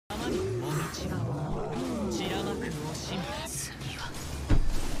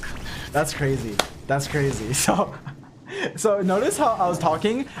That's crazy. That's crazy. So notice how I was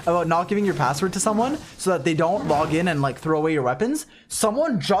talking about not giving your password to someone so that they don't log in and like throw away your weapons.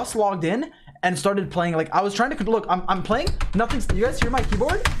 Someone just logged in and started playing. Like I was trying to look, I'm playing, nothing's, you guys hear my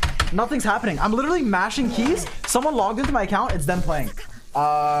keyboard? Nothing's happening. I'm literally mashing keys. Someone logged into my account, it's them playing.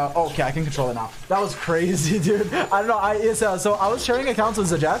 Okay, I can control it now. That was crazy, dude. I don't know. So I was sharing accounts with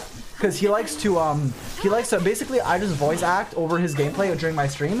Zajef because he likes to basically I just voice act over his gameplay during my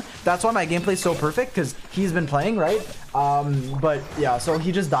stream. That's why my gameplay is so perfect, because he's been playing, right? But yeah, so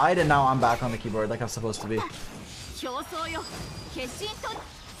he just died and now I'm back on the keyboard like I'm supposed to be.